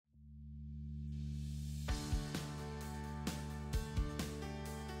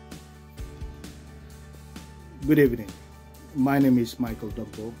Good evening. My name is Michael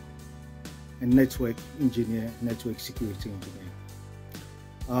Dogbo, a network engineer, network security engineer.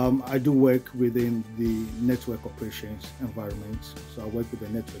 I do work within the network operations environment. So I work with the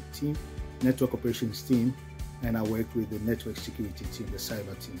network team, network operations team, and I work with the network security team, the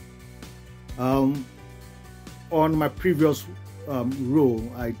cyber team. On my previous role,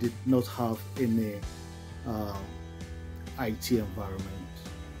 I did not have any IT environment,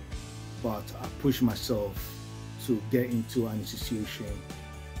 but I pushed myself to get into an institution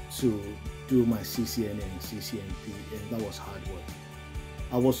to do my CCNA and CCNP, and that was hard work.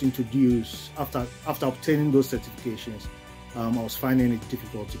 I was introduced after obtaining those certifications. I was finding it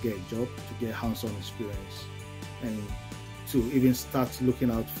difficult to get a job, to get hands-on experience, and to even start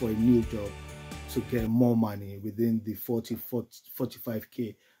looking out for a new job to get more money within the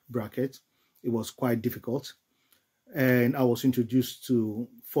 45K bracket. It was quite difficult. And I was introduced to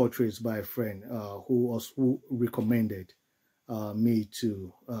Fortray by a friend who recommended me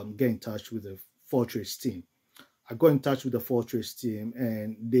to get in touch with the Fortray team. I got in touch with the Fortray team,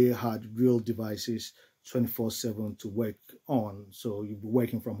 and they had real devices 24/7 to work on, so you'd be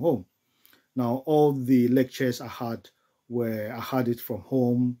working from home. Now, all the lectures I had it from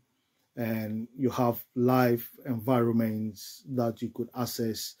home, and you have live environments that you could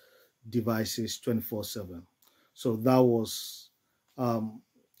access devices 24/7. So that was a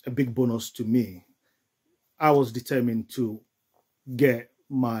big bonus to me. I was determined to get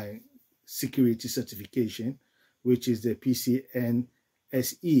my security certification, which is the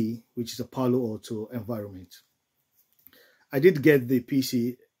PCNSE, which is a Palo Alto environment. I did get the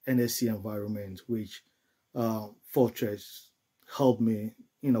PCNSE environment, which Fortress helped me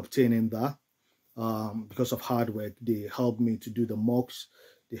in obtaining that because of hard work. They helped me to do the mocks,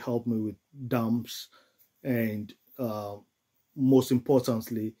 they helped me with dumps, and most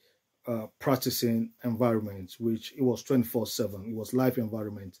importantly, practicing environments, which it was 24/7. It was live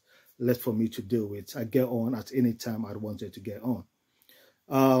environment left for me to deal with. I get on at any time I wanted to get on.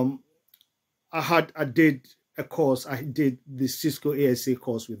 I did a course. I did the Cisco ASA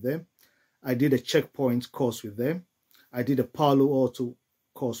course with them. I did a checkpoint course with them. I did a Palo Alto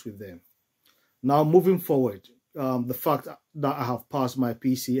course with them. Now, moving forward, the fact that I have passed my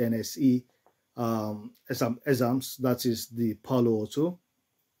PCNSE exams, that is the Palo Alto,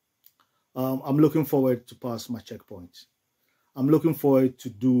 I'm looking forward to pass my checkpoint. I'm looking forward to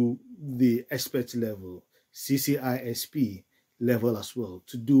do the expert level, CCISP level as well,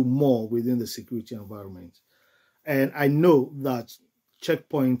 to do more within the security environment. And I know that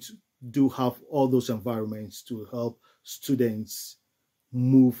checkpoints do have all those environments to help students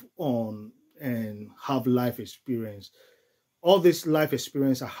move on and have life experience. All this life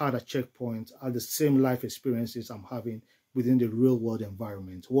experience I had at checkpoint are the same life experiences I'm having within the real world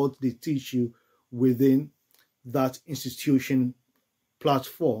environment. What they teach you within that institution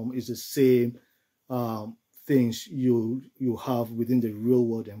platform is the same things you have within the real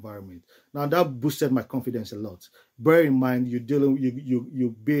world environment. Now that boosted my confidence a lot. Bear in mind, you've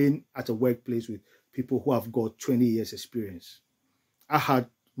been at a workplace with people who have got 20 years experience. I had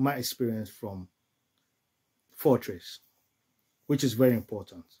my experience from Fortray, which is very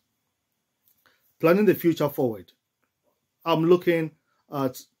important. Planning the future forward, I'm looking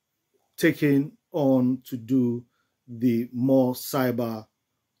at taking on to do the more cyber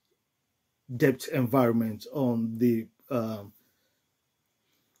depth environment on the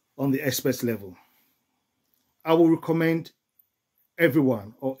expert level. I will recommend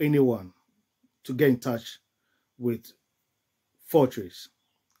everyone or anyone to get in touch with Fortray.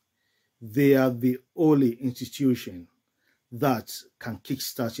 They are the only institution that can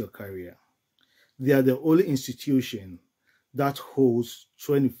kickstart your career. They are the only institution that holds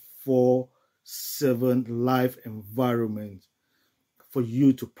 24/7 live environment for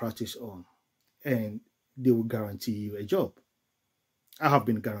you to practice on, and they will guarantee you a job. I have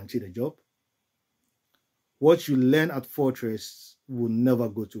been guaranteed a job. What you learn at Fortress will never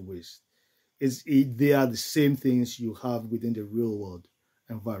go to waste. They are the same things you have within the real world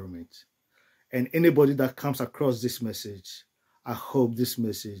environment. And anybody that comes across this message, I hope this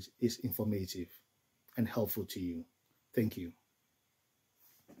message is informative and helpful to you. Thank you.